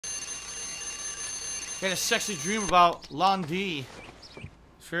I had a sexy dream about Londi. I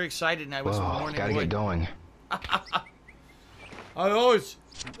was very excited and I went to the morning gotta get going. I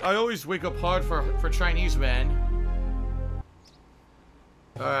always wake up hard for Chinese men.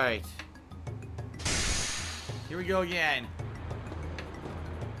 Alright. Here we go again.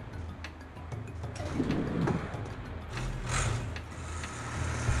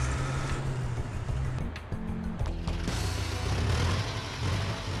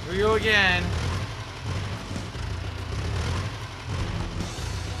 Here we go again.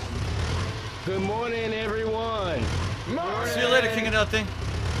 Good morning, everyone. Morning. See you later, King of Nothing.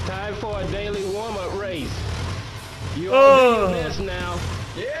 Time for a daily warm-up race. You all do your best now.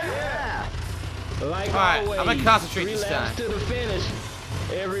 Yeah. Like always, always, I'm gonna concentrate this 3 time. laps to the finish.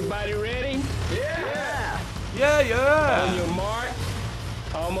 Everybody ready? Yeah. Yeah. On your mark.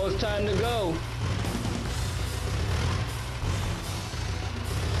 Almost time to go.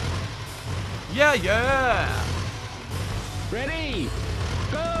 Yeah. Ready?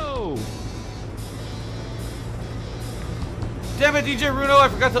 Go! Damn it, DJ Runo, I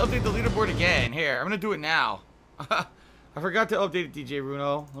forgot to update the leaderboard again. Here, I'm gonna do it now. I forgot to update it, DJ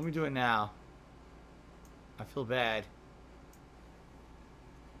Runo. Let me do it now. I feel bad.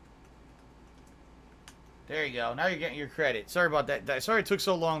 There you go. Now you're getting your credit. Sorry about that. Sorry it took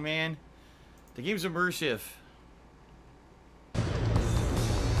so long, man. The game's immersive. The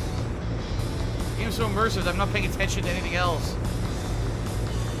game's so immersive, I'm not paying attention to anything else.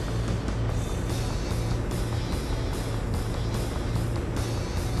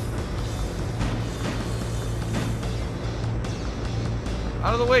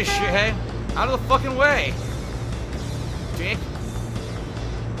 Out of the way, shithead. Out of the fucking way. Dick.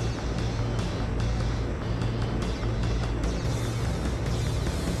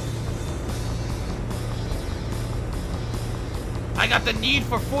 I got the need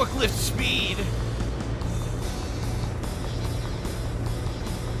for forklift speed.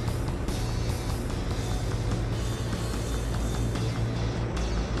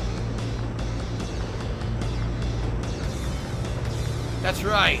 That's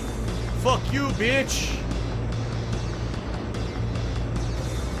right. Fuck you, bitch.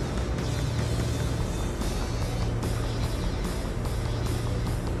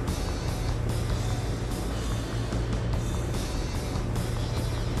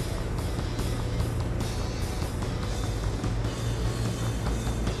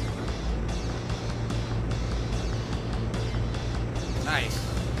 Nice.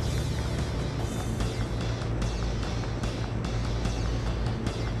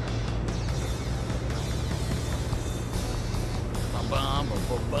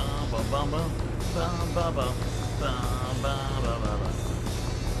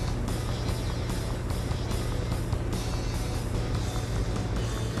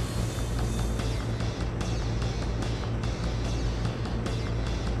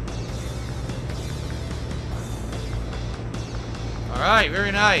 All right,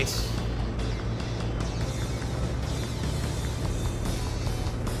 very nice.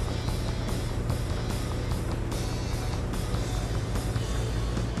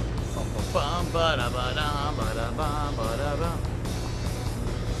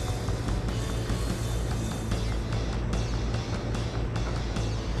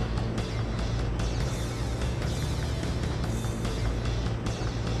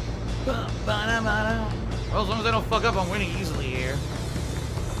 Well, as long as I don't fuck up, I'm winning easily here.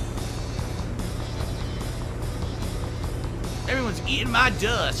 Everyone's eating my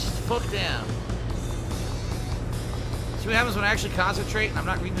dust. Fuck them. See what happens when I actually concentrate and I'm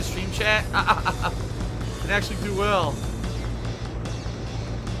not reading the stream chat? Can actually do well.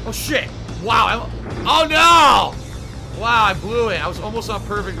 Oh shit! Wow! Oh no! Wow, I blew it. I was almost on a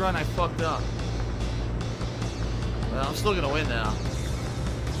perfect run. I fucked up. Well, I'm still gonna win now.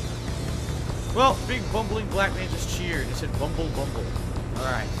 Well, big bumbling black man just cheered. It said bumble bumble.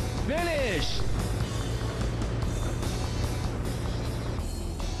 Alright. Finish!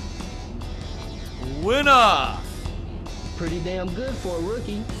 Winner! Pretty damn good for a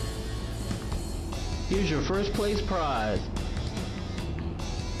rookie. Here's your first place prize.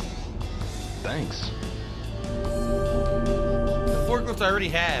 Thanks. The forklift I already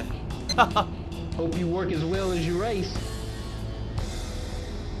have. Hope you work as well as you race.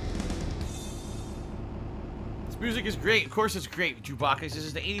 This music is great. Of course it's great, Chewbacca. This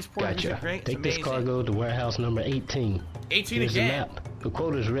is the 80s port Gotcha. music, great. It's Take amazing. this cargo to warehouse number 18. 18 Here's again. the map. The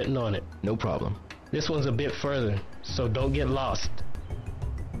quota's written on it. No problem. This one's a bit further, so don't get lost.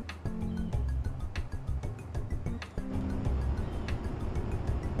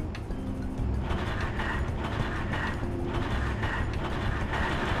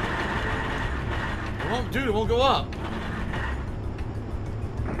 won't, dude, it won't go up.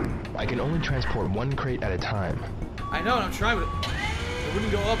 I can only transport one crate at a time. I know, and I'm trying, but it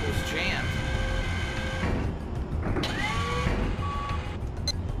wouldn't go up. It was jammed.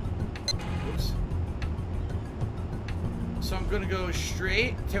 Whoops. So I'm gonna go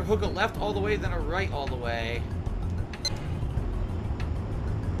straight, hook a left all the way, then a right all the way.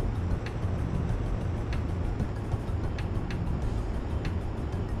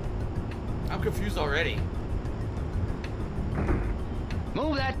 I'm confused already.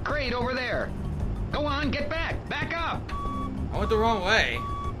 Move that crate over there. Go on, get back. Back up. I went the wrong way.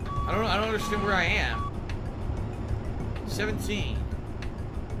 I don't understand where I am. 17.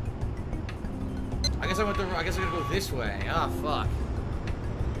 I guess I gotta go this way. Ah, fuck.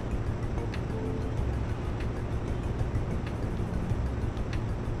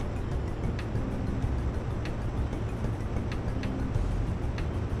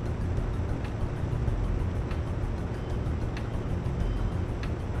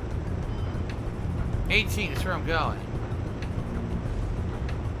 pt16 is where I'm going.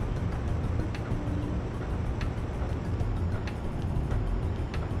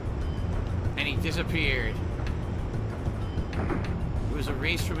 And he disappeared. It was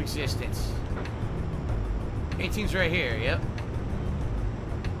erased from existence. 18's right here, yep.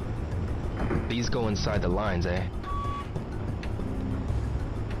 These go inside the lines, eh?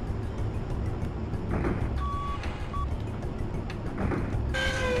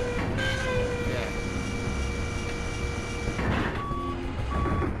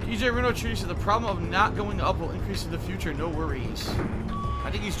 DJ Reno Tree said the problem of not going up will increase in the future, no worries. I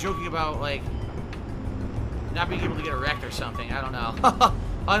think he's joking about, like, not being able to get erect or something. I don't know. All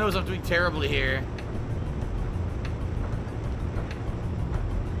I know is I'm doing terribly here.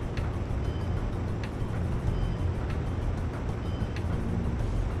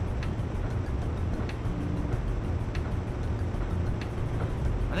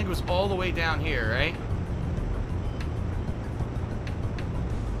 I think it was all the way down here, right?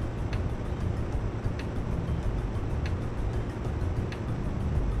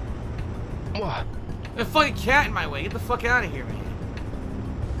 What? There's a fucking cat in my way. Get the fuck out of here, man.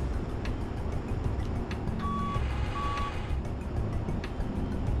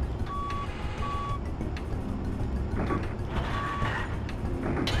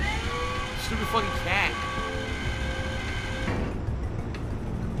 Stupid fucking cat.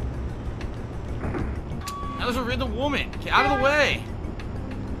 Now there's a random woman. Get out of the way.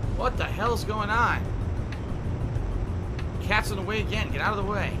 What the hell's going on? Cat's in the way again. Get out of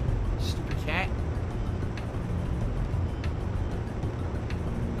the way. Stupid cat.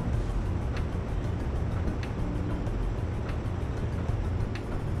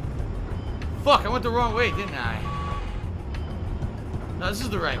 Fuck, I went the wrong way, didn't I? No, this is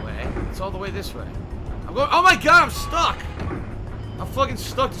the right way. It's all the way this way. I'm going. Oh my god, I'm stuck! I'm fucking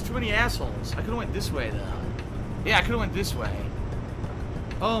stuck. There's too many assholes. I could've went this way, though. Yeah, I could've went this way.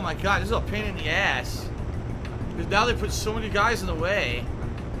 Oh my god, this is a pain in the ass. Because now they put so many guys in the way.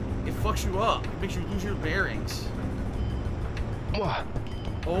 It fucks you up. It makes you lose your bearings. What?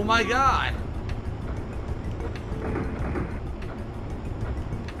 Oh my god.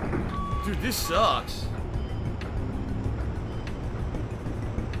 Dude, this sucks.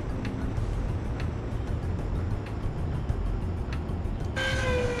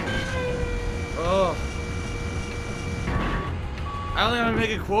 Oh. I don't think I'm gonna make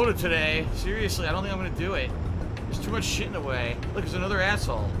a quota today. Seriously, I don't think I'm gonna do it. There's too much shit in the way. Look, there's another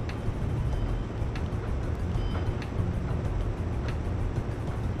asshole.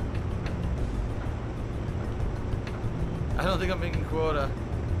 I don't think I'm making quota.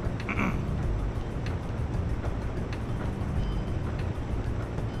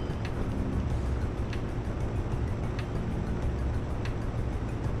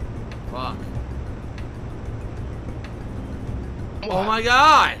 Fuck. Oh my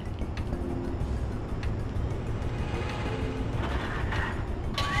god!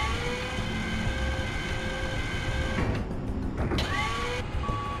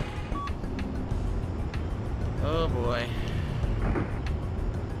 Oh boy.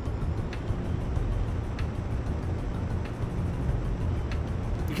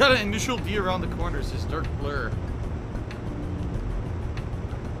 You got an initial D around the corners, this dark blur.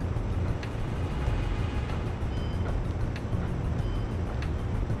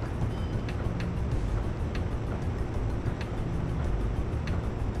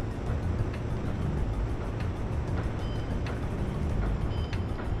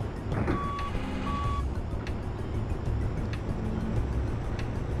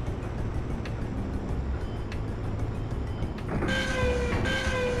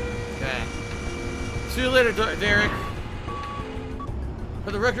 See you later, Derek.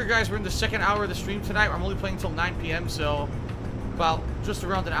 For the record, guys, we're in the second hour of the stream tonight. I'm only playing until 9 p.m., so about just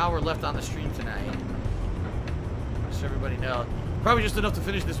around an hour left on the stream tonight. So everybody knows. Probably just enough to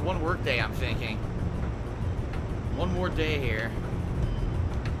finish this one work day, I'm thinking. One more day here.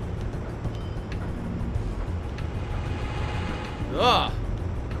 Ugh.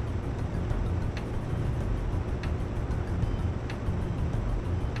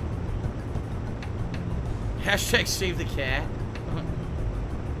 Hashtag save the cat.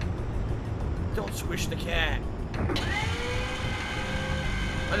 Don't squish the cat.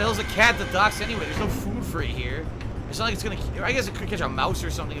 Why the hell's a cat at the docks anyway? There's no food for it here. It's not like it's gonna... I guess it could catch a mouse or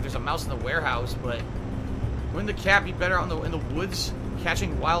something if there's a mouse in the warehouse, but... Wouldn't the cat be better out in the woods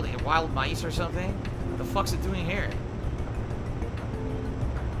catching wild mice or something? What the fuck's it doing here?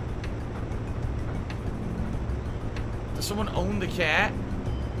 Does someone own the cat?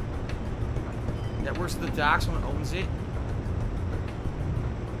 That works at the dock, someone owns it?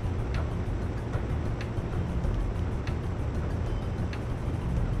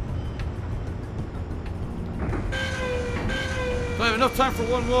 Do I have enough time for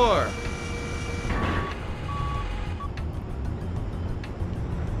one more?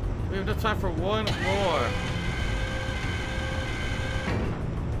 We have enough time for one more.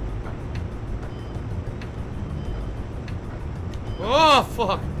 Oh,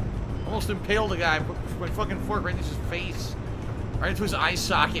 fuck. Almost impaled the guy. Put my fucking fork right into his face. Right into his eye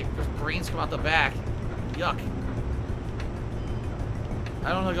socket. His brains come out the back. Yuck. I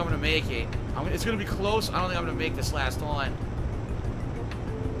don't think I'm going to make it. It's going to be close. I don't think I'm going to make this last one.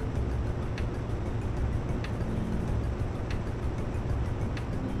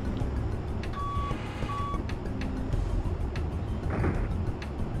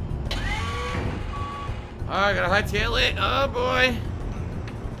 Alright, gotta hightail it. Oh boy.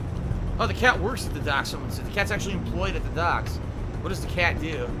 Oh, the cat works at the docks. Someone said the cat's actually employed at the docks. What does the cat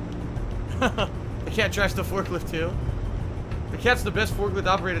do? The cat drives the forklift too. The cat's the best forklift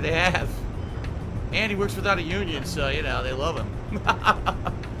operator they have. And he works without a union, so, you know, they love him.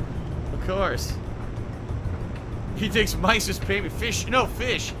 Of course. He takes mice as payment. Fish, no,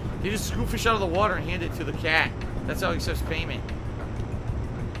 fish. He just scoop fish out of the water and hand it to the cat. That's how he accepts payment.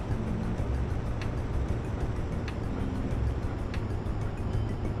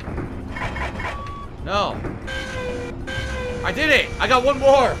 No. I did it! I got one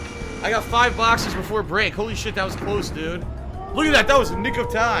more! I got 5 boxes before break. Holy shit, that was close, dude. Look at that, that was a nick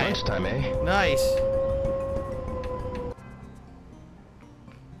of time. Lunchtime, eh? Nice.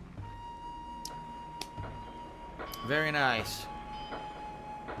 Very nice.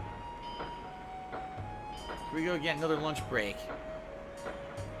 Here we go again, another lunch break.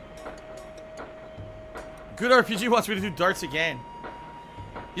 Good RPG wants me to do darts again.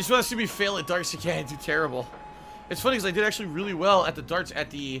 You just want to see me fail at darts again and do terrible. It's funny because I did actually really well at the darts at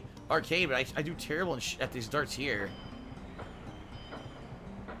the arcade, but I do terrible at these darts here.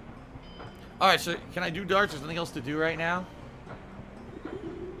 Alright, so can I do darts? There's nothing else to do right now?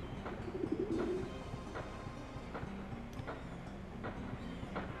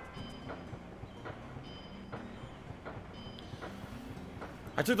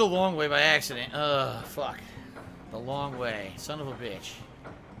 I took the long way by accident. Ugh, fuck. The long way. Son of a bitch.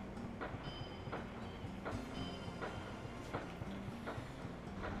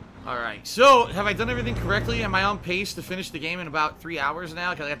 Alright, so, have I done everything correctly? Am I on pace to finish the game in about 3 hours now?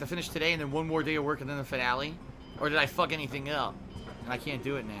 Because I have to finish today and then one more day of work and then the finale? Or did I fuck anything up? And I can't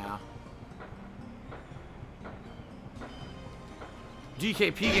do it now.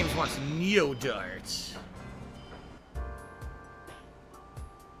 DSPGaming wants Neo Darts.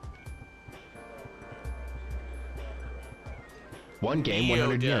 One game,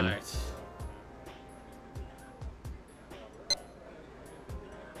 100 yen.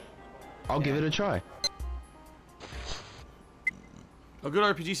 I'll give it a try. Oh, Good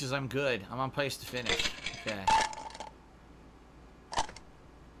RPG says I'm good. I'm on pace to finish. Okay.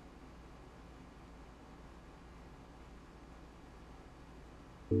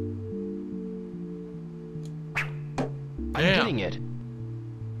 I'm getting it.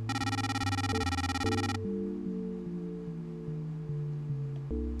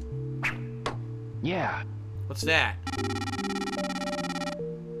 Yeah. What's that?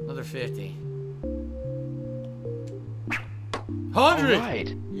 Another 50. 100! All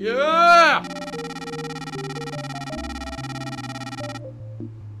right. Yeah!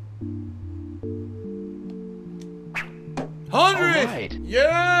 All right.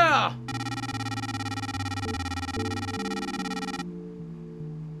 Yeah!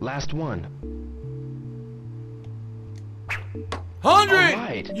 Last one. 100! All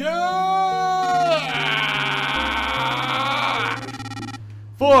right. Yeah!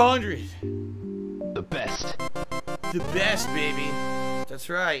 400. The best. The best, baby. That's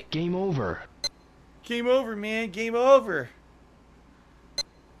right. Game over. Game over, man. Game over.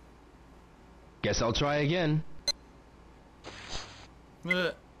 Guess I'll try again.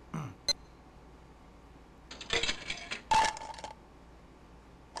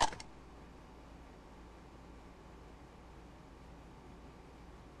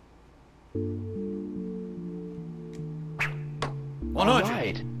 100.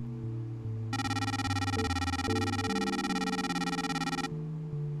 Right.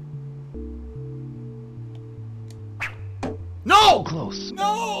 No! Close.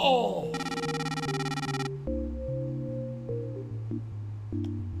 No!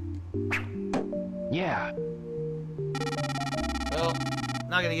 Yeah. Well,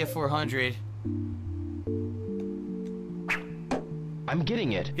 not gonna get 400. I'm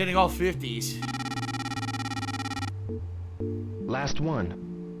getting it. Getting all 50s. Last one.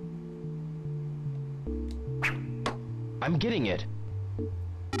 I'm getting it.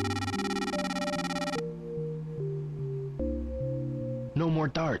 No more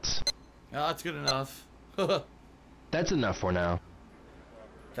darts. Oh, that's good enough. That's enough for now.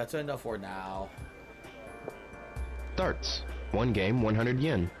 That's enough for now. Darts. One game, 100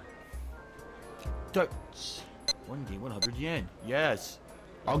 yen. Darts. One game, 100 yen. Yes.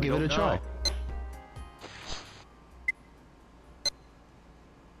 I'll give it a try.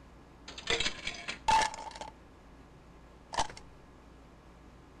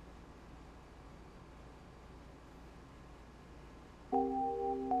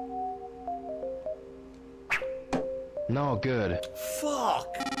 No good.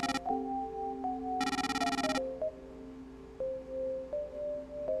 Fuck.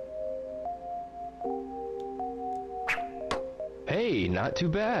 Hey, not too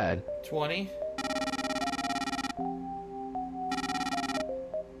bad. 20.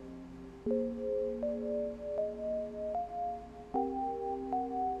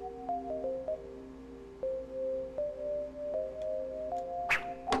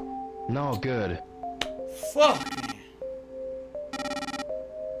 No good. Fuck.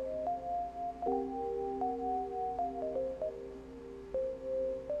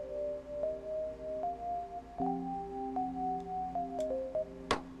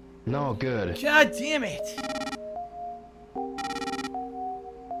 No good. God damn it.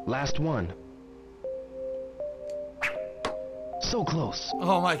 Last one. So close.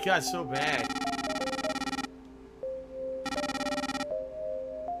 Oh my god, so bad.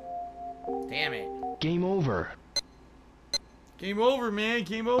 Damn it. Game over. Game over, man.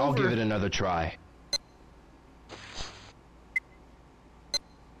 Game over. I'll give it another try.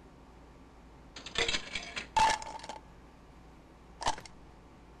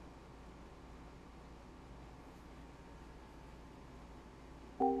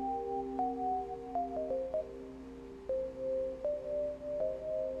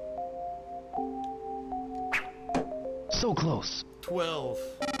 So close. 12.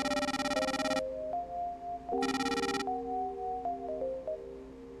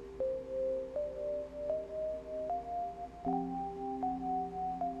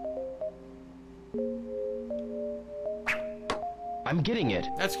 I'm getting it.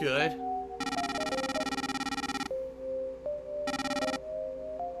 That's good.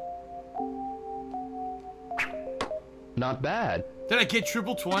 Not bad. Did I get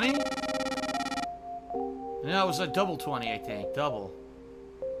triple 20? No, it was a double 20, I think. Double.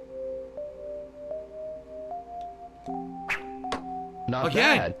 Not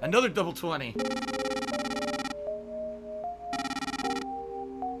Again, bad. another double 20.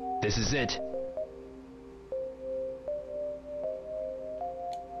 This is it.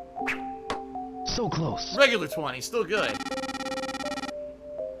 So close. Regular 20, still good.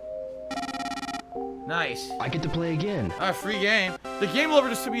 Nice. I get to play again. Alright, free game. The game lover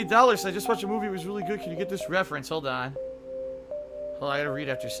just took me $1, so I just watched a movie. It was really good. Can you get this reference? Hold on. Hold on, I gotta read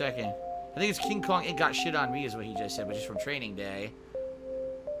after a second. I think it's King Kong Ain't Got Shit on Me is what he just said, but just from Training Day.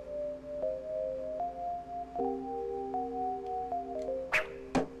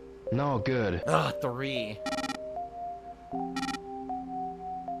 No good. Ugh, 3.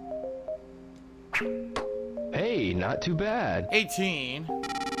 Hey, not too bad. 18.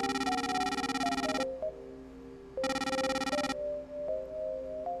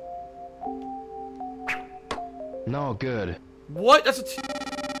 No good. What? That's a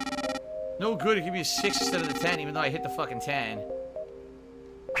no good. It gave me a 6 instead of the 10, even though I hit the fucking 10.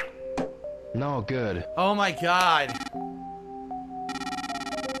 No good. Oh my god.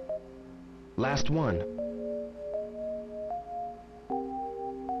 Last one.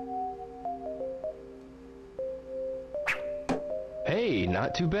 Hey,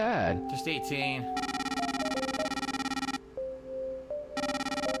 not too bad. Just 18.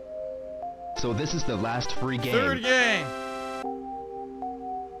 So this is the last free game. Third game.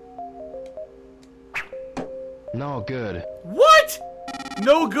 No good. What?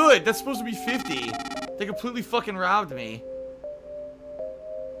 No good. That's supposed to be 50. They completely fucking robbed me.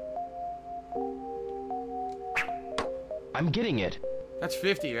 I'm getting it. That's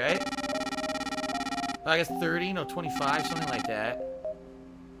 50, right? I guess 30, no, 25, something like that.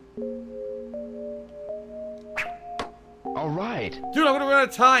 All right. Dude, I'm gonna run out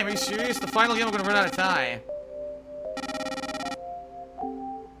of time. Are you serious? The final game, I'm gonna run out of time.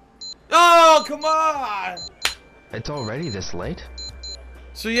 Oh, come on! It's already this late?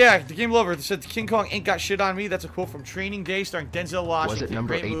 So yeah, the game lover said King Kong ain't got shit on me. That's a quote from Training Day starring Denzel Washington. Was it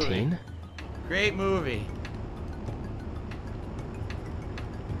number 18? Great movie.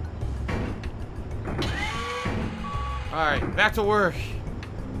 Alright, back to work.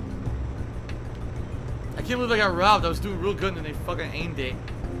 I can't believe I got robbed. I was doing real good and then they fucking aimed it.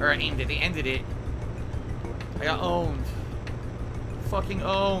 Or aimed it, they ended it. I got owned. Fucking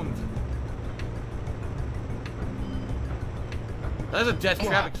owned. That's a death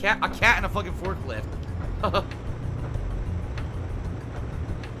trap. A cat and a fucking forklift.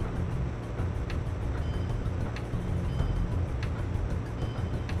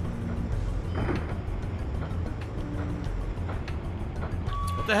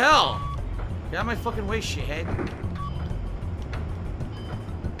 What the hell? Get out of my fucking way, shithead.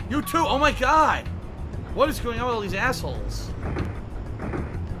 You too! Oh my god! What is going on with all these assholes?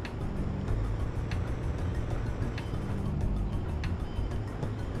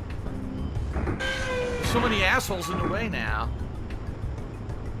 There's so many assholes in the way now.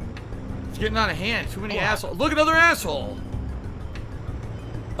 It's getting out of hand. Too many assholes. Look, another asshole!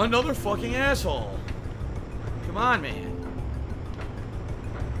 Another fucking asshole. Come on, man.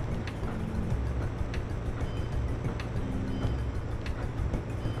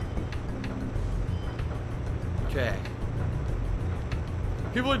 Okay.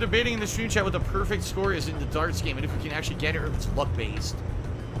 People are debating in the stream chat what the perfect score is in the darts game and if you can actually get it or if it's luck-based.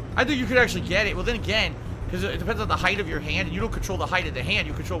 I think you could actually get it. Well, then again, because it depends on the height of your hand, and you don't control the height of the hand,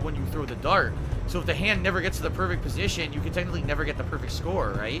 you control when you throw the dart. So if the hand never gets to the perfect position, you can technically never get the perfect score,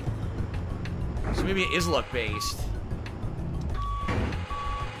 right? So maybe it is luck-based.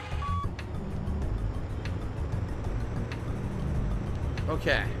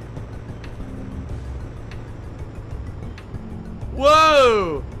 Okay.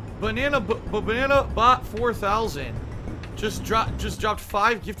 Whoa! Banana bot 4,000. Just dropped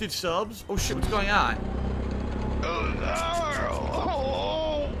 5 gifted subs. Oh shit! What's going on?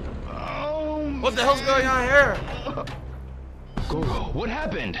 What the hell's going on here? Goro, what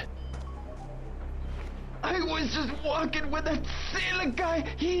happened? I was just walking with that sailor guy.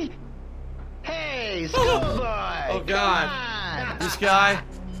 Hey, schoolboy! Oh god! This guy.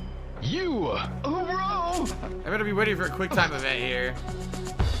 You! Oh, bro! I better be ready for a quick time event here.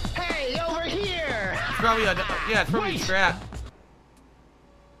 Hey, over here! It's probably a it's probably a trap.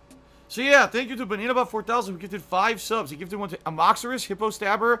 So yeah, thank you to BananaBot 4000 who gifted 5 subs. He gifted one to Amoxorus, Hippo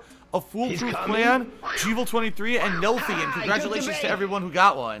Stabber, A Foolproof Plan, Jeevel23, and Nelthian. Congratulations to everyone who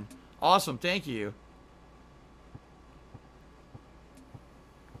got one. Awesome, thank you.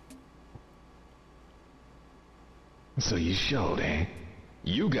 So you showed, eh?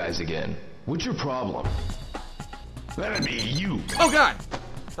 You guys again. What's your problem? That'd be you. Oh god!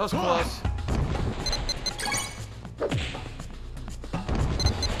 That was close.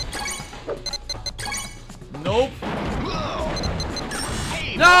 Nope.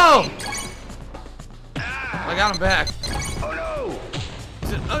 Hey, No! I got him back. Oh no!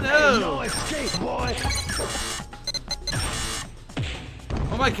 Oh no! No escape, boy!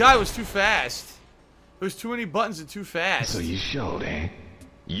 Oh my god, it was too fast. There was too many buttons and too fast. So you showed, eh?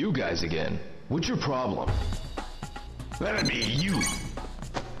 You guys again. What's your problem? That'd be you.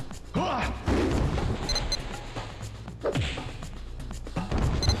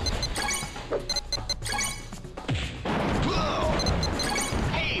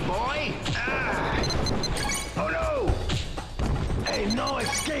 Hey, boy! Oh no! Hey, no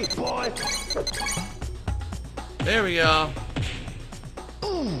escape, boy! There we go.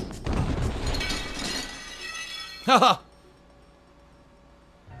 Ooh! Haha.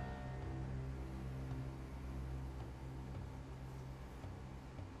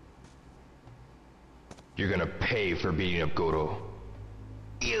 You're gonna pay for beating up Goro.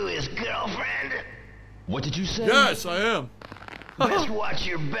 You his girlfriend? What did you say? Yes, I am. Best watch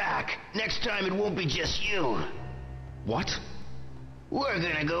your back. Next time it won't be just you. What? We're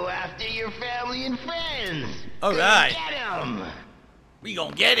gonna go after your family and friends. All right. Get 'em! We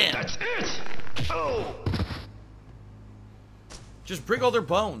gonna get him. That's it! Oh! Just bring all their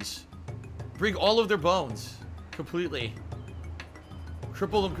bones. Bring all of their bones. Completely.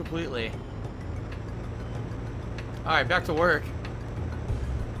 Cripple them completely. Alright, back to work.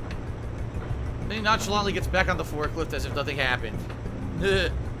 Then he nonchalantly gets back on the forklift as if nothing happened.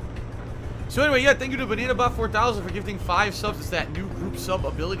 So anyway, yeah, thank you to BananaBot4000 for gifting 5 subs. It's that new group sub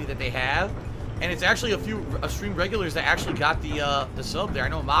ability that they have. And it's actually a few stream regulars that actually got the sub there. I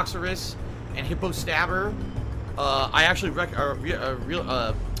know Moxorus and Hippo Stabber. I actually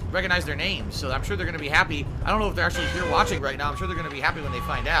recognize their names, so I'm sure they're going to be happy. I don't know if they're actually here watching right now. I'm sure they're going to be happy when they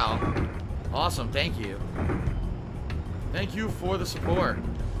find out. Awesome, thank you. Thank you for the support.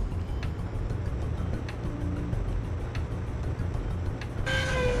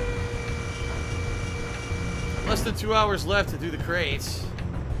 Less than 2 hours left to do the crates.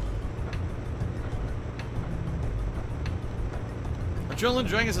 Adrenaline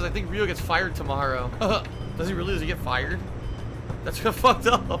Dragon says, I think Rio gets fired tomorrow. Does he really? Does he get fired? That's kind of fucked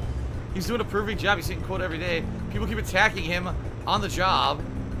up. He's doing a perfect job. He's hitting quote every day. People keep attacking him on the job.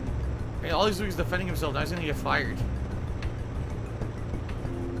 And all he's doing is defending himself. Now he's gonna get fired.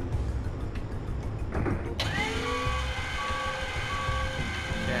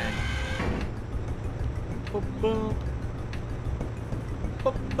 Okay. Boop, boop.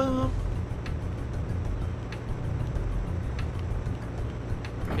 Boop, boop.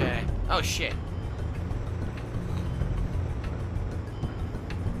 Okay. Oh shit.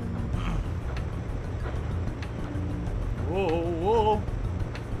 Whoa, whoa.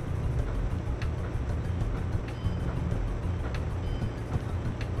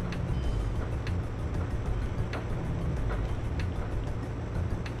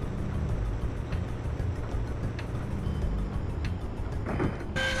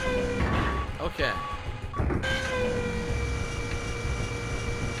 Okay.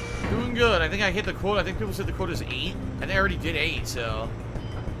 Doing good. I think I hit the quote. I think people said the quote is 8. And I already did 8, so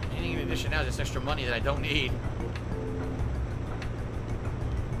anything in addition now is just extra money that I don't need.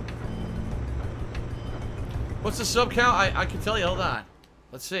 What's the sub count? I can tell you. Hold on.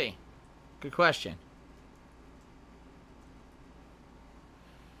 Let's see. Good question.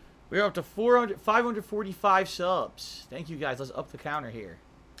 We're up to 545 subs. Thank you guys. Let's up the counter here.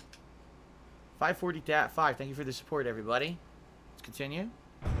 545. Thank you for the support, everybody. Let's continue.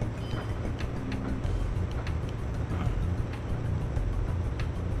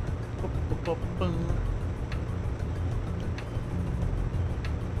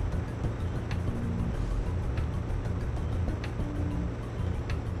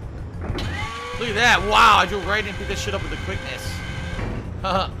 Look at that. Wow, I drove right in and picked that shit up with the quickness.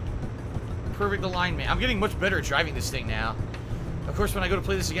 Haha. Perfect alignment. I'm getting much better at driving this thing now. Of course, when I go to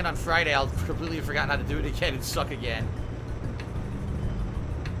play this again on Friday, I'll completely have forgotten how to do it again and suck again.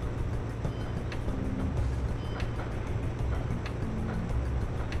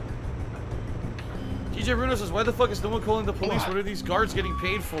 DJ Bruno says, why the fuck is no one calling the police? What are these guards getting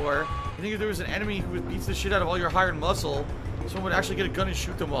paid for? I think if there was an enemy who beats the shit out of all your hired muscle, someone would actually get a gun and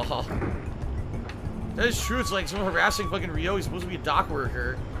shoot them all. That is true. It's like someone harassing fucking Rio. He's supposed to be a dock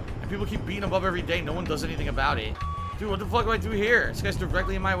worker. And people keep beating him up every day. No one does anything about it. Dude, what the fuck do I do here? This guy's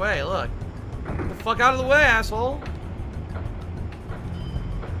directly in my way. Look. Get the fuck out of the way, asshole.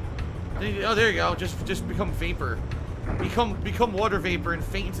 Oh, there you go. Just become vapor. Become water vapor and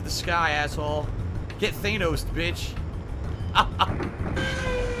faint into the sky, asshole. Get Thanos, bitch.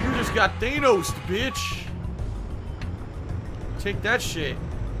 You just got Thanos, bitch. Take that shit.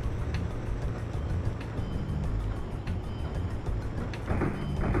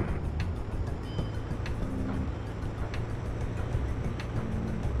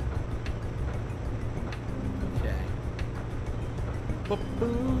 Okay.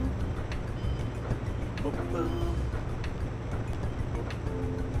 Boop-boop. Boop-boop.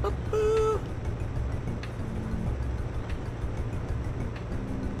 Boop-boop.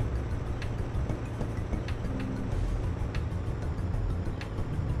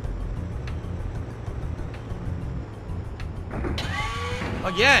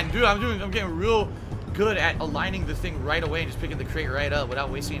 Again, dude, I'm getting real good at aligning the thing right away and just picking the crate right up without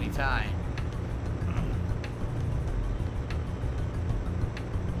wasting any time.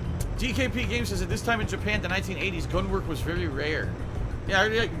 DKP Games says at this time in Japan, the 1980s, gun work was very rare. Yeah,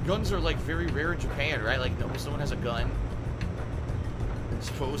 like, guns are like very rare in Japan, right? Like almost no one has a gun,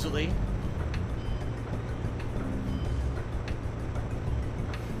 supposedly.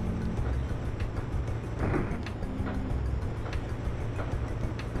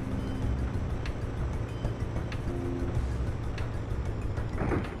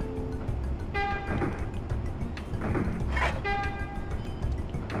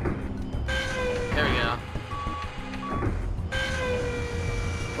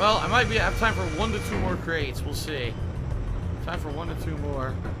 might have time for 1 to 2 more crates. We'll see. Time for 1 to 2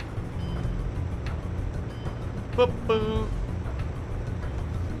 more. Boop.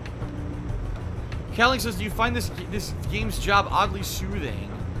 Calling says, do you find this game's job oddly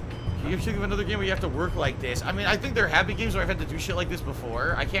soothing? Can you think of another game where you have to work like this? I mean, I think there have been games where I've had to do shit like this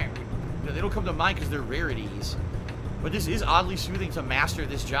before. I can't... They don't come to mind because they're rarities. But this is oddly soothing to master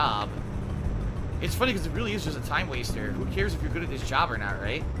this job. It's funny because it really is just a time waster. Who cares if you're good at this job or not,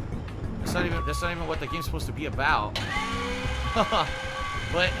 right? That's not even what the game's supposed to be about.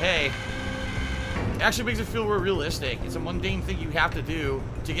 But hey, it actually makes it feel more realistic. It's a mundane thing you have to do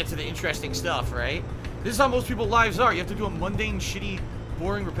to get to the interesting stuff, right? This is how most people's lives are. You have to do a mundane, shitty,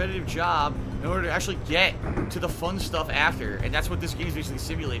 boring, repetitive job in order to actually get to the fun stuff after. And that's what this game is basically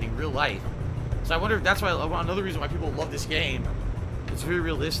simulating, real life. So I wonder if that's why another reason why people love this game. It's very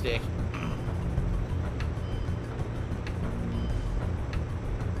realistic.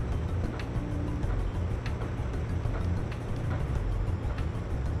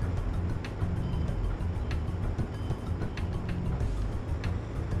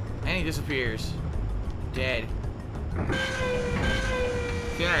 And he disappears. Dead.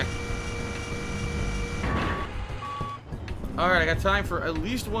 Okay. Alright, I got time for at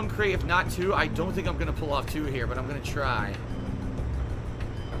least 1 crate, if not 2. I don't think I'm going to pull off 2 here, but I'm going to try.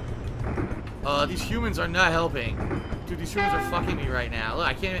 These humans are not helping. Dude, these humans are fucking me right now. Look,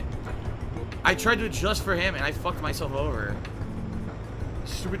 I can't... I tried to adjust for him, and I fucked myself over.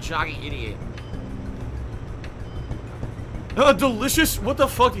 Stupid jogging idiot. Delicious... What the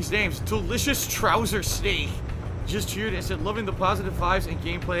fuck, these names? Delicious Trouser Snake. Just cheered and said, loving the positive vibes and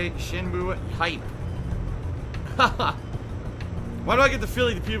gameplay. Shenmue hype. Haha. Why do I get the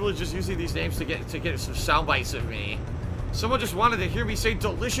feeling that people are just using these names to get some sound bites of me? Someone just wanted to hear me say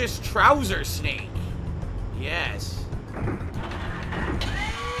delicious trouser snake. Yes.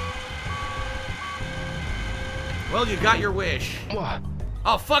 Well, you got your wish. What?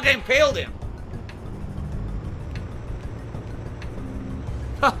 Oh, fuck, I impaled him.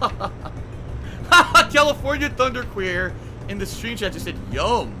 California Thunderqueer in the stream chat just said,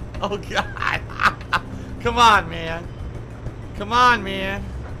 yum. Oh, God. Come on, man. Come on, man.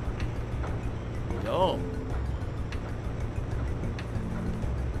 Yo.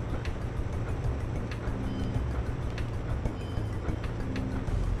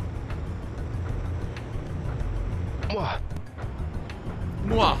 Mwah.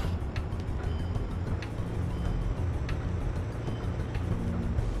 Mwah.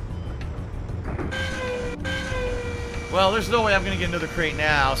 Well, there's no way I'm gonna get another crate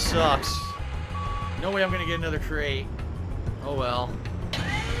now. Sucks. No way I'm gonna get another crate. Oh well.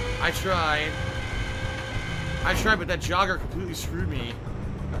 I tried. But that jogger completely screwed me.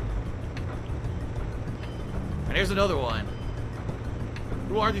 And here's another one.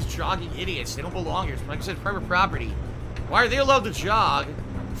 Who are these jogging idiots? They don't belong here. Like I said, private property. Why are they allowed to jog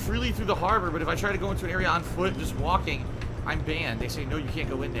freely through the harbor, but if I try to go into an area on foot just walking, I'm banned? They say, no, you can't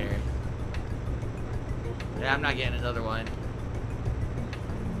go in there. Yeah, I'm not getting another one.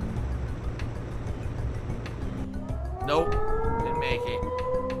 Nope. Didn't make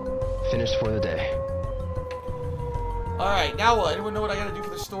it. Finished for the day. Alright, now what? Anyone know what I gotta do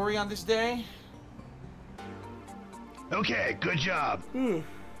for the story on this day? Okay, good job.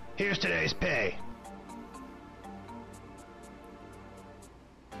 Here's today's pay.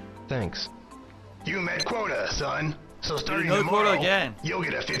 Thanks. You met quota, son. So starting Another tomorrow, quota again. you'll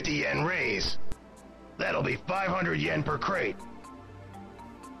get a 50 yen raise. That'll be 500 yen per crate.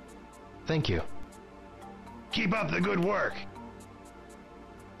 Thank you. Keep up the good work.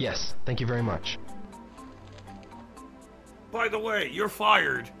 Yes, thank you very much. By the way, you're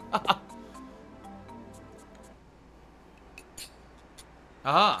fired.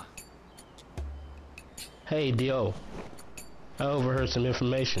 Aha. Hey, Dio. I overheard some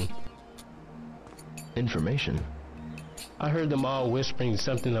information. Information? I heard them all whispering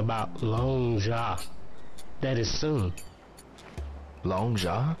something about Long Ja. That is soon. Long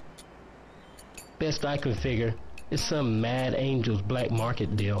Ja? Best I can figure, it's some Mad Angels black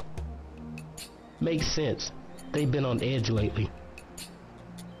market deal. Makes sense. They've been on edge lately.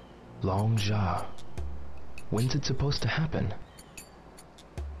 Long Ja. When's it supposed to happen?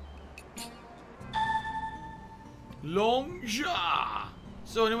 Long Ja.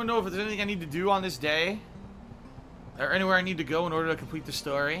 So anyone know if there's anything I need to do on this day? Or anywhere I need to go in order to complete the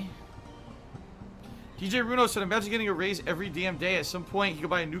story? DJ Bruno said, imagine getting a raise every damn day. At some point, he could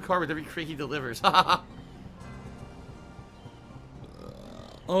buy a new car with every crate he delivers.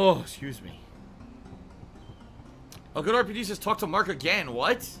 Oh, excuse me. Oh, good RPD says, talk to Mark again.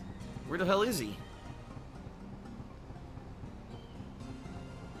 What? Where the hell is he?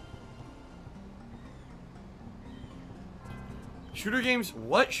 Shooter Games,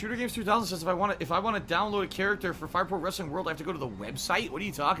 what? Shooter Games 2000 says if I want to download a character for Fire Pro Wrestling World, I have to go to the website? What are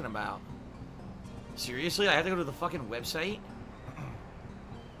you talking about? Seriously? I have to go to the fucking website?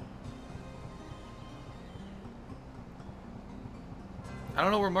 I don't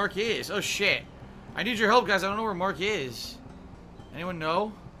know where Mark is. Oh, shit. I need your help, guys. I don't know where Mark is. Anyone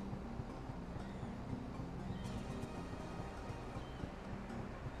know?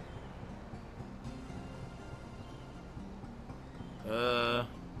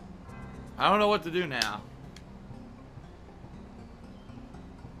 I don't know what to do now.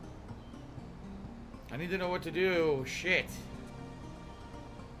 I need to know what to do. Shit.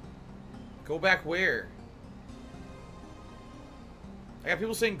 Go back where? I got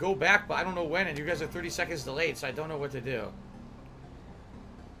people saying go back, but I don't know when, and you guys are 30 seconds delayed, so I don't know what to do.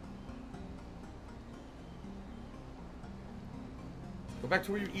 Go back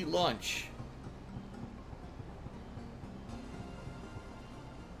to where you eat lunch.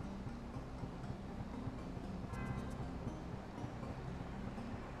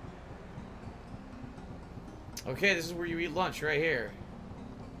 Okay, this is where you eat lunch, right here.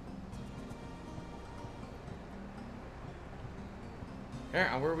 Here,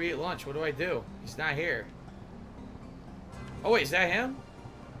 I'm where we eat lunch. What do I do? He's not here. Oh, wait, is that him?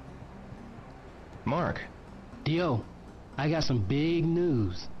 Mark. Dio, I got some big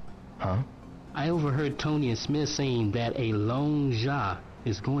news. Huh? I overheard Tony and Smith saying that a Long Ja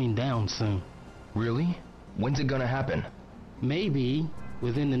is going down soon. Really? When's it gonna happen? Maybe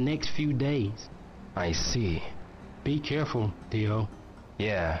within the next few days. I see. Be careful, Dio.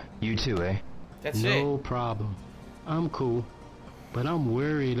 Yeah, you too, eh? That's No it. problem. I'm cool. But I'm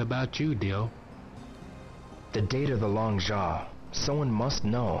worried about you, Dio. The date of the Long Ja. Someone must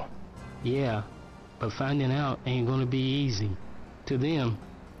know. Yeah, but finding out ain't gonna be easy. To them,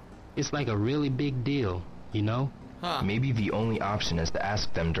 it's like a really big deal, you know? Huh. Maybe the only option is to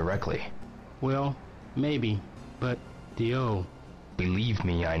ask them directly. Well, maybe, but Dio, Believe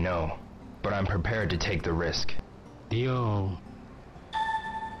me, I know. But I'm prepared to take the risk. Dio.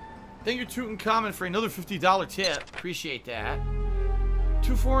 Thank you, Tutankhamun, for another $50 tip. Appreciate that.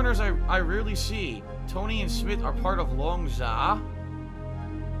 Two foreigners I rarely see. Tony and Smith are part of Long Ja.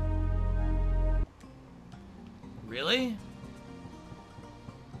 Really?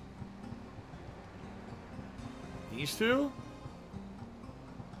 These two?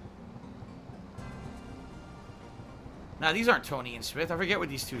 Nah, these aren't Tony and Smith. I forget what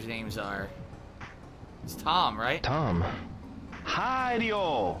these two's names are. It's Tom, right? Tom. Hi,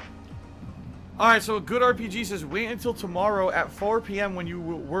 Dio. Alright, so a good RPG says wait until tomorrow at 4 p.m. when you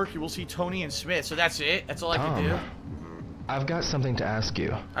work, you will see Tony and Smith. So that's it? That's all I can do? I've got something to ask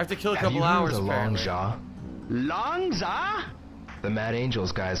you. I have to kill a Have couple you heard hours, of the Long apparently. Ja? Long Ja? The Mad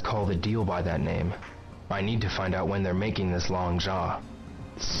Angels guys call the deal by that name. I need to find out when they're making this Long Ja.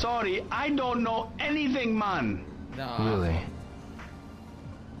 Sorry, I don't know anything, man. No. Really?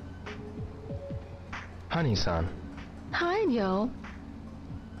 Honey-san. Hi, Yo.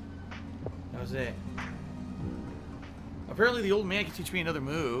 That was it. Apparently the old man can teach me another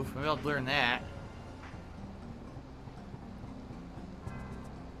move. Maybe I'll learn that.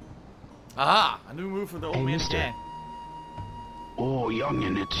 Aha! A new move for the old Hey, man mister. again. Oh,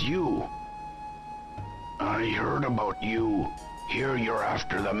 youngin', it's you. I heard about you. Here you're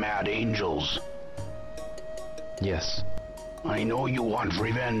after the Mad Angels. Yes. I know you want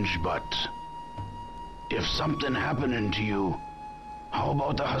revenge, but if something happening to you, how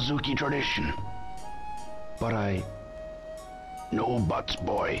about the Hazuki tradition? But I... No buts,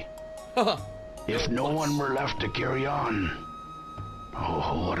 boy. If no one were left to carry on,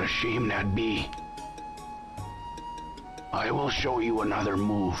 oh, what a shame that'd be. I will show you another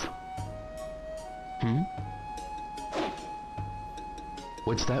move.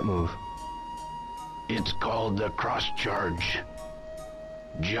 What's that move? It's called the cross charge.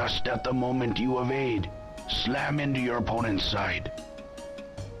 Just at the moment you evade, slam into your opponent's side.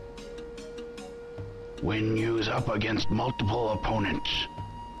 When used up against multiple opponents,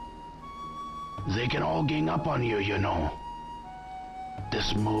 they can all gang up on you, you know.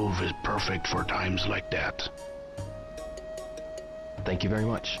 This move is perfect for times like that. Thank you very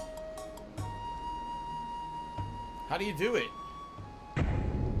much. How do you do it?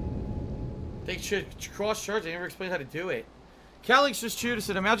 They should cross charge. They never explained how to do it. Calix just cheered and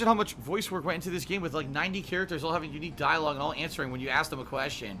said, imagine how much voice work went into this game with like 90 characters all having unique dialogue and all answering when you ask them a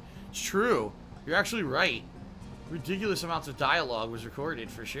question. It's true. You're actually right. Ridiculous amounts of dialogue was recorded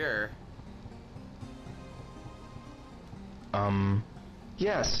for sure.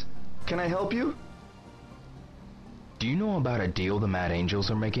 Yes. Can I help you? Do you know about a deal the Mad Angels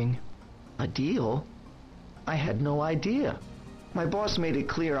are making? A deal? I had no idea. My boss made it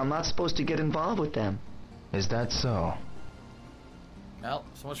clear I'm not supposed to get involved with them. Is that so? Well,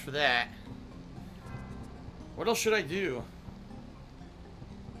 so much for that. What else should I do?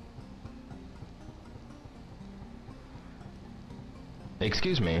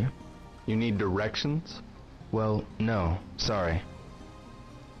 Excuse me? You need directions? Well, no. Sorry.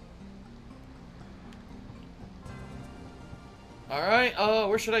 Alright,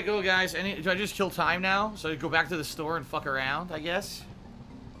 where should I go, guys? Do I just kill time now? So I go back to the store and fuck around, I guess?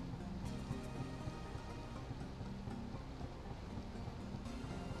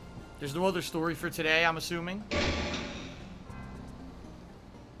 There's no other story for today, I'm assuming.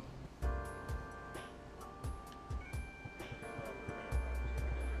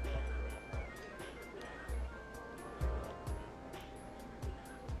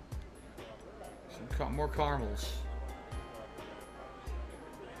 More caramels.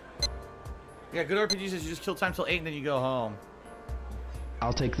 Yeah, good RPGs is you just kill time till 8 and then you go home.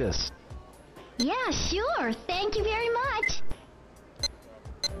 I'll take this. Yeah, sure. Thank you very much.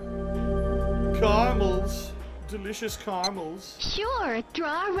 Caramels. Delicious caramels. Sure.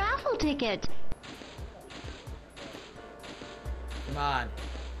 Draw a raffle ticket. Come on.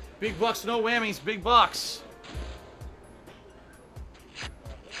 Big bucks, no whammies. Big bucks.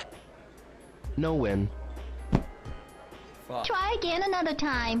 No win. Fuck. Try again another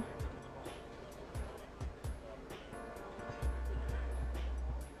time.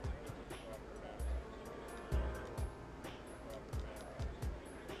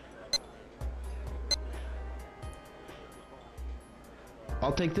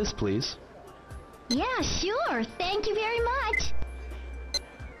 I'll take this, please. Yeah, sure. Thank you very much.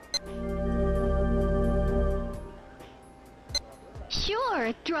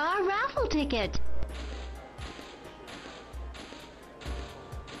 Sure. Draw a raffle ticket.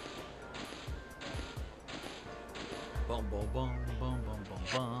 Bum, bum, bum, bum, bum, bum,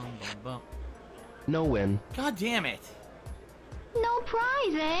 bum, bum, bum. No win. God damn it. No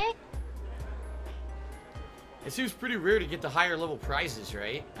prize, eh? It seems pretty rare to get the higher level prizes,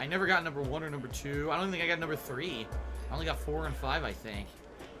 right? I never got number 1 or number 2. I don't think I got number 3. I only got 4 and 5, I think.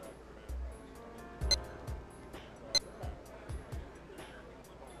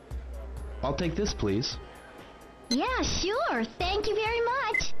 I'll take this, please. Yeah, sure. Thank you very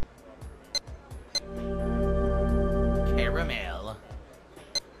much. Caramel.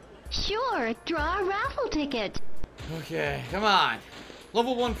 Sure. Draw a raffle ticket. Okay, come on.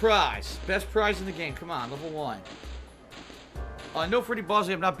 Level 1 prize. Best prize in the game. Come on, level 1. No Freddy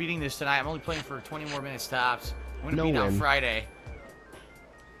Bosley, I'm not beating this tonight. I'm only playing for 20 more minutes tops. I'm gonna beat on Friday.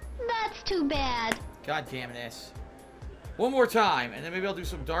 That's too bad. God damn this. One more time, and then maybe I'll do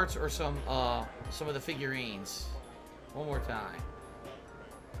some darts or some of the figurines. One more time.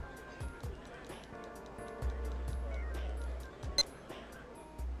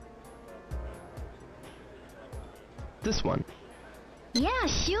 This one. Yeah,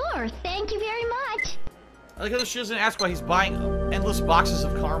 sure. Thank you very much. I like how she doesn't ask why he's buying endless boxes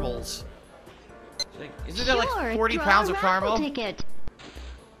of caramels. She's like, isn't that like 40 pounds of caramel? Ticket.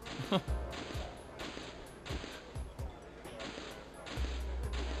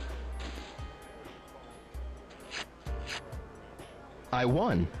 I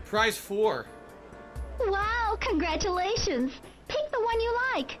won. Prize 4. Wow, congratulations. Pick the one you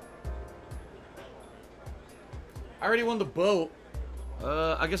like. I already won the boat.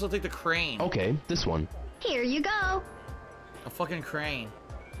 I guess I'll take the crane. Okay, this one. Here you go. A fucking crane.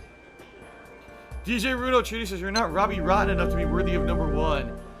 DJ Rudo Trudy says, you're not Robbie Rotten enough to be worthy of number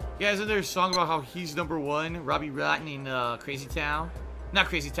 1. Yeah, isn't there a song about how he's number 1? Robbie Rotten in Crazy Town? Not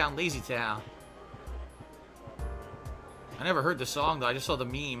Crazy Town, Lazy Town. I never heard the song though, I just saw the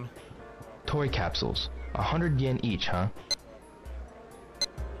meme. Toy capsules. 100 yen each, huh?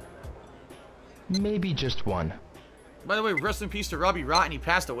 Maybe just one. By the way, rest in peace to Robbie Rotten. He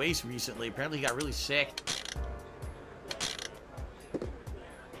passed away recently. Apparently he got really sick.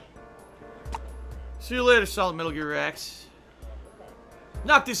 See you later, Solid Metal Gear X.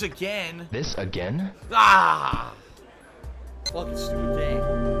 Not this again. This again? Ah! Fucking stupid thing.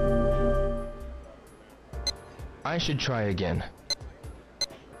 I should try again.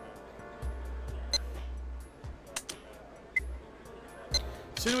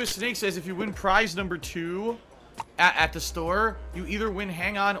 Shenmue Snake says if you win prize number 2 at the store, you either win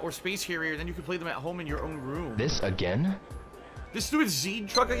Hang On or Space Harrier, then you can play them at home in your own room. This again? This stupid Zed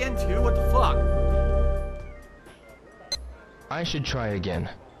truck again too? What the fuck? I should try again.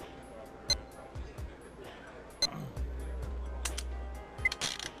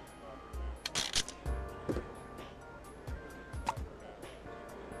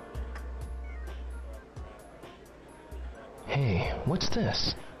 Hey, what's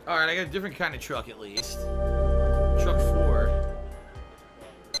this? Alright, I got a different kind of truck at least. Truck 4.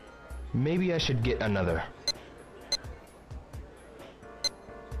 Maybe I should get another.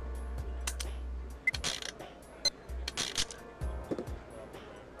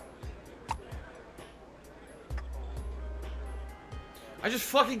 I just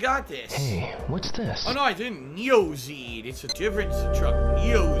fucking got this. Hey, what's this? Oh no, I didn't. Neozed. It's a different truck.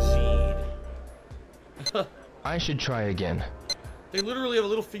 Neozed. I should try again. They literally have a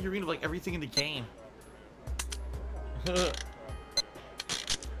little figurine of like everything in the game.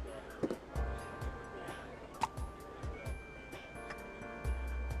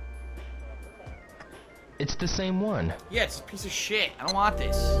 It's the same one. Yeah, it's a piece of shit. I don't want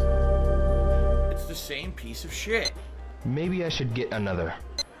this. It's the same piece of shit. Maybe I should get another.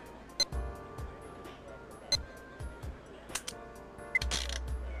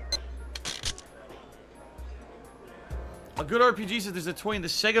 A good RPG says there's a toy in the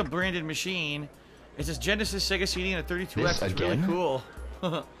Sega branded machine. It says Genesis, Sega CD, and a 32X. This It's really again? cool.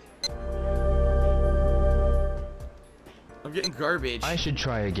 I'm getting garbage. I should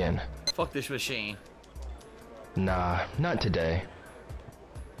try again. Fuck this machine. Nah, not today.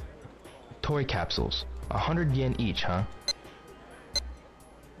 Toy capsules. 100 yen each, huh?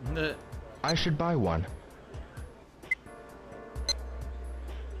 Nah. I should buy one.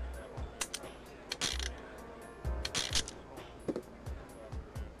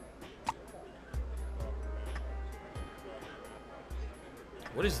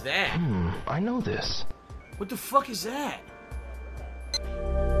 What is that? I know this. What the fuck is that?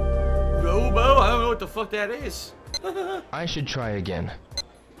 Robo? I don't know what the fuck that is. I should try again.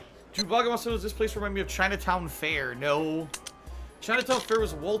 Chewbacca wants to know, does this place remind me of Chinatown Fair? No. Chinatown Fair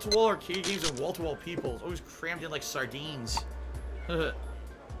was wall-to-wall arcade games and wall-to-wall people. It's always crammed in like sardines.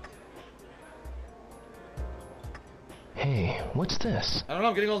 Hey, what's this? I don't know,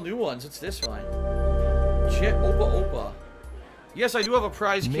 I'm getting all new ones. What's this one? Shit, Opa. Yes, I do have a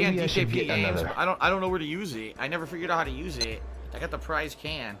prize can, Maybe I should DSPGaming get games, another. but I don't know where to use it. I never figured out how to use it. I got the prize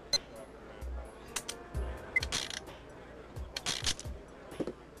can.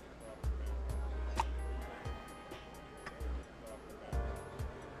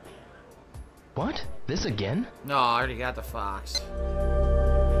 What? This again? No, I already got the fox.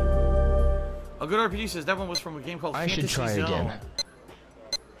 A good RPG says that one was from a game called I Fantasy should try Zone. again.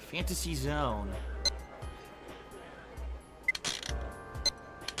 Fantasy Zone.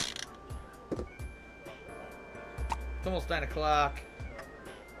 It's almost 9 o'clock.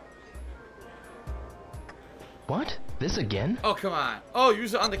 What? This again? Oh, come on. Oh,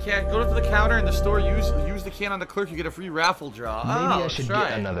 use it on the can. Go to the counter in the store, use the can on the clerk, you get a free raffle draw. Maybe Oh, I should try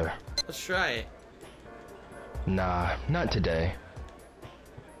get it. another. Let's try it. Nah, not today.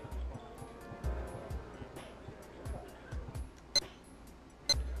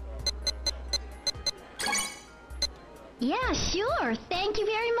 Yeah, sure. Thank you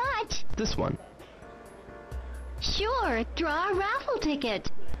very much. This one. Sure, draw a raffle ticket.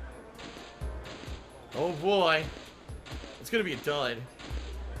 Oh boy. It's gonna be a dud.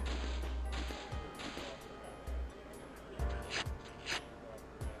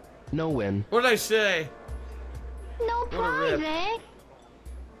 No win. What did I say? No What a prize, rip. eh?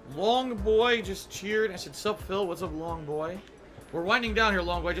 Long boy just cheered. I said, sup, Phil? What's up, long boy? We're winding down here,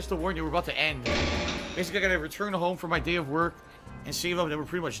 long boy. Just to warn you, we're about to end. Basically, I gotta return home for my day of work and save up, and then we're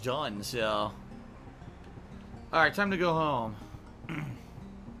pretty much done, so... Alright, time to go home.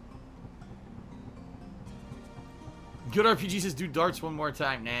 Good RPG says, do darts one more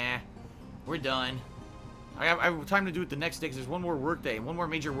time. Nah. We're done. I have time to do it the next day, because there's one more work day. One more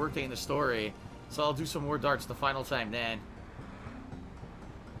major work day in the story. So I'll do some more darts the final time then.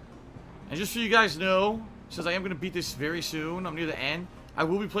 And just so you guys know, since I am going to beat this very soon, I'm near the end, I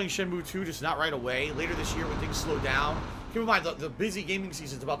will be playing Shenmue 2, just not right away. Later this year when things slow down. Keep in mind, the busy gaming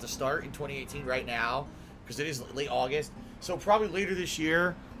season is about to start in 2018 right now, because it is late August. So probably later this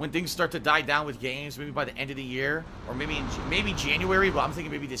year, when things start to die down with games, maybe by the end of the year, or maybe January, but I'm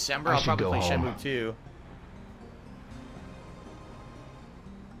thinking maybe December, I'll probably play Shenmue 2.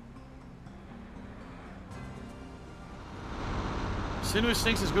 Shenmue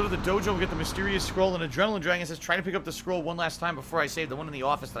Snake says, go to the dojo and get the mysterious scroll, and Adrenaline Dragon says, try to pick up the scroll one last time before I save the one in the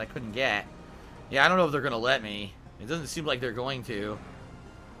office that I couldn't get. Yeah, I don't know if they're going to let me. It doesn't seem like they're going to.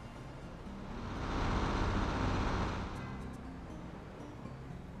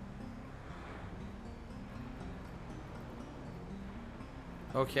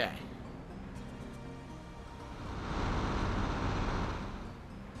 Okay.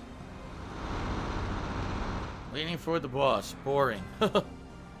 Waiting for the boss. Boring.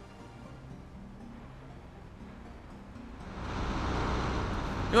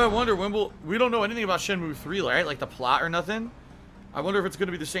 You know, I wonder when we don't know anything about Shenmue 3, right? Like the plot or nothing. I wonder if it's going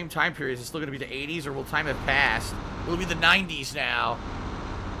to be the same time period. Is it still going to be the 80s, or will time have passed? Will it be the 90s now?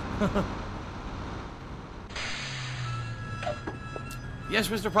 Yes,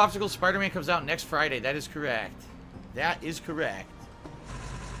 Mr. Popsicle, Spider-Man comes out next Friday. That is correct. That is correct.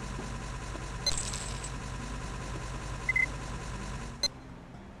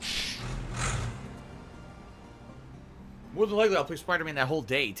 More than likely, I'll play Spider-Man that whole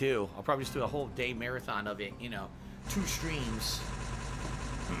day, too. I'll probably just do a whole day marathon of it, you know. 2 streams.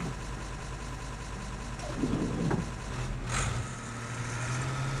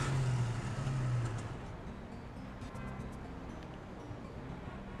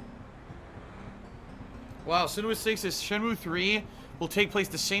 Wow, Shenmue 6 is Shenmue 3 will take place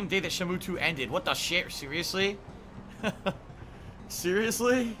the same day that Shenmue 2 ended. What the shit? Seriously?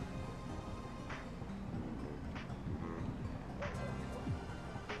 Seriously?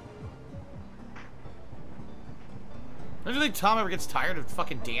 Don't you think Tom ever gets tired of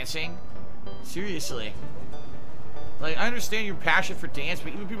fucking dancing? Seriously. Like, I understand your passion for dance,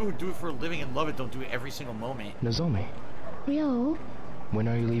 but even people who do it for a living and love it don't do it every single moment. Nozomi, Ryo, when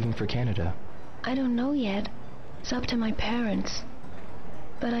are you leaving for Canada? I don't know yet. It's up to my parents.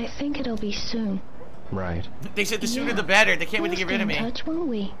 But I think it'll be soon. Right. They said the sooner the better. They can't wait to get rid of me. We'll stay in touch, won't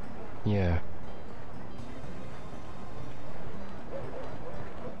we? Yeah.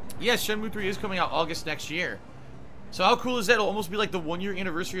 Yes, Shenmue 3 is coming out August next year. So how cool is that? It'll almost be like the 1-year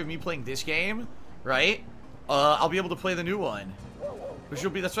anniversary of me playing this game, right? I'll be able to play the new one. Which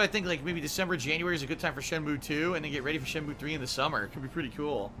will be, that's why I think like maybe December, January is a good time for Shenmue 2, and then get ready for Shenmue 3 in the summer. It could be pretty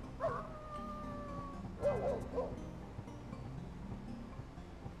cool.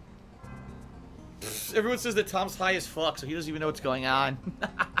 Everyone says that Tom's high as fuck, so he doesn't even know what's going on.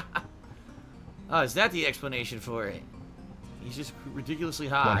 Oh, is that the explanation for it? He's just ridiculously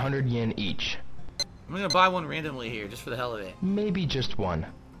high. 100 yen each. I'm gonna buy one randomly here, just for the hell of it. Maybe just one.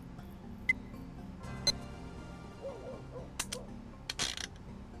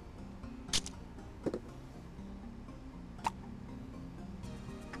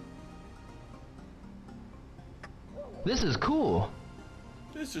 This is cool.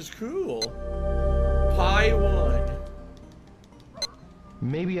 This is cool. Pie 1.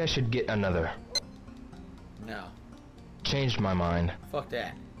 Maybe I should get another. No. Changed my mind. Fuck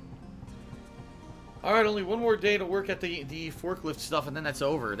that. Alright, only one more day to work at the forklift stuff, and then that's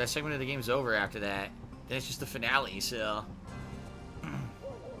over. That segment of the game's over after that. Then it's just the finale, so...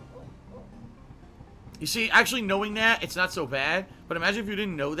 You see, actually knowing that, it's not so bad. But imagine if you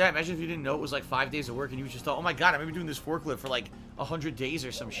didn't know that. Imagine if you didn't know it was like 5 days of work, and you just thought, oh my god, I'm gonna be doing this forklift for like 100 days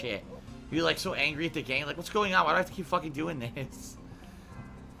or some shit. You'd be like so angry at the game, like, what's going on? Why do I have to keep fucking doing this?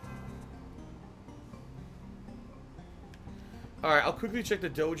 Alright, I'll quickly check the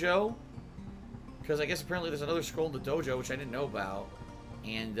dojo. Because I guess apparently there's another scroll in the dojo, which I didn't know about.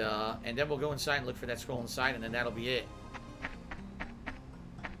 And then we'll go inside and look for that scroll inside, and then that'll be it.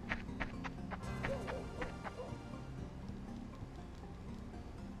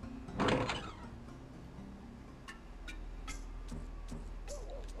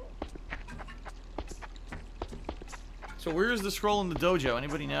 So where is the scroll in the dojo?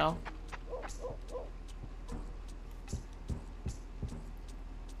 Anybody know?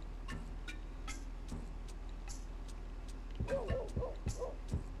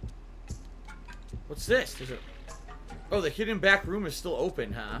 What's this? There's a... Oh, the hidden back room is still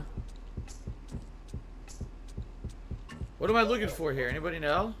open, huh? What am I looking for here? Anybody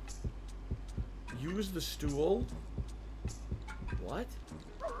know? Use the stool? What?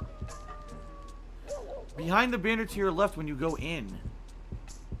 Behind the banner to your left when you go in.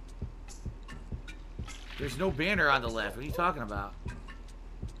 There's no banner on the left. What are you talking about?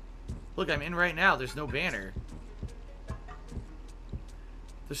 Look, I'm in right now. There's no banner.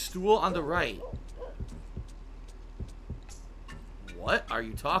 The stool on the right. What are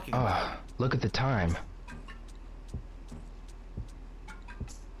you talking about? Look at the time.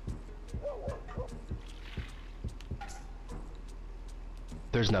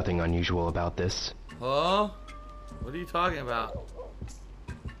 There's nothing unusual about this. Huh? What are you talking about?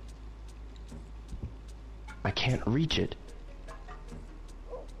 I can't reach it.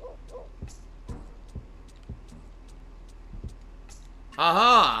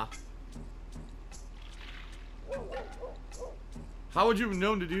 Aha! How would you have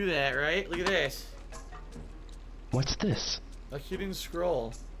known to do that, right? Look at this. What's this? A hidden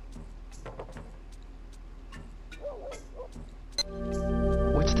scroll.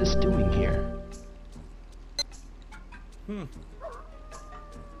 What's this doing here?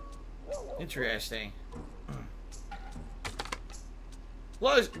 Interesting. A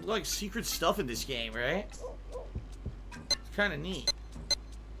lot of, like, secret stuff in this game, right? It's kind of neat.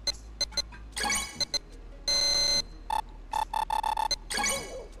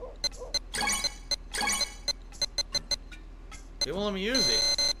 They won't let me use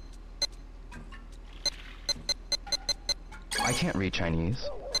it. I can't read Chinese.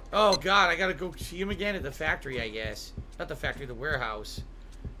 Oh god, I gotta go see him again at the factory, I guess. Not the factory, the warehouse.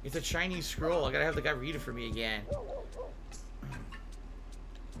 It's a Chinese scroll. I gotta have the guy read it for me again.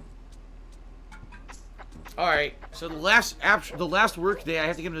 Alright, so the last work day, I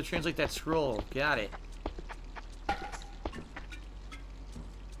have to get him to translate that scroll. Got it.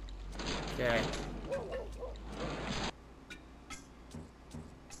 Okay.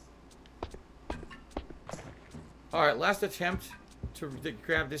 Alright, last attempt to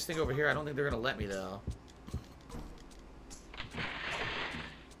grab this thing over here. I don't think they're gonna let me, though.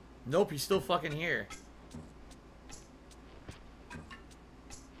 Nope, he's still fucking here.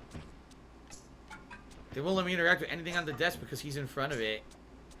 They won't let me interact with anything on the desk because he's in front of it.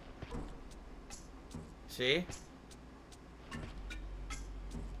 See?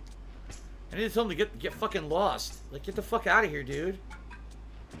 I need to tell him to get fucking lost. Like, get the fuck out of here, dude.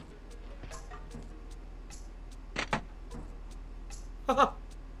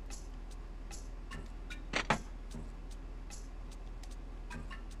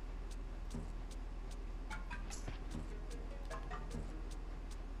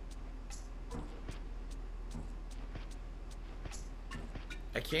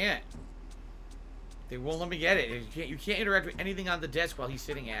 I can't. They won't let me get it. You can't interact with anything on the desk while he's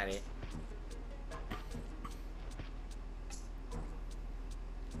sitting at it.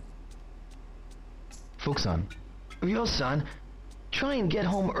 Fuxan. Ryo-san, try and get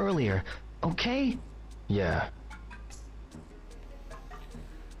home earlier, okay? Yeah.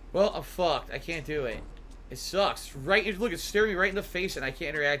 Well, I'm fucked. I can't do it. It sucks. Right, look, it's staring me right in the face and I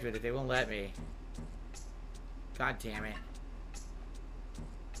can't interact with it. They won't let me. God damn it.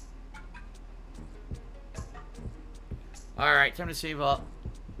 Alright, time to save up.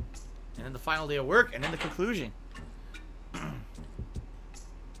 And then the final day of work, and then the conclusion.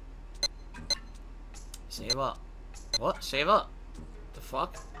 Save up. What? Save up? The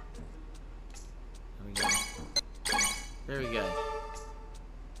fuck? There we go. Very good.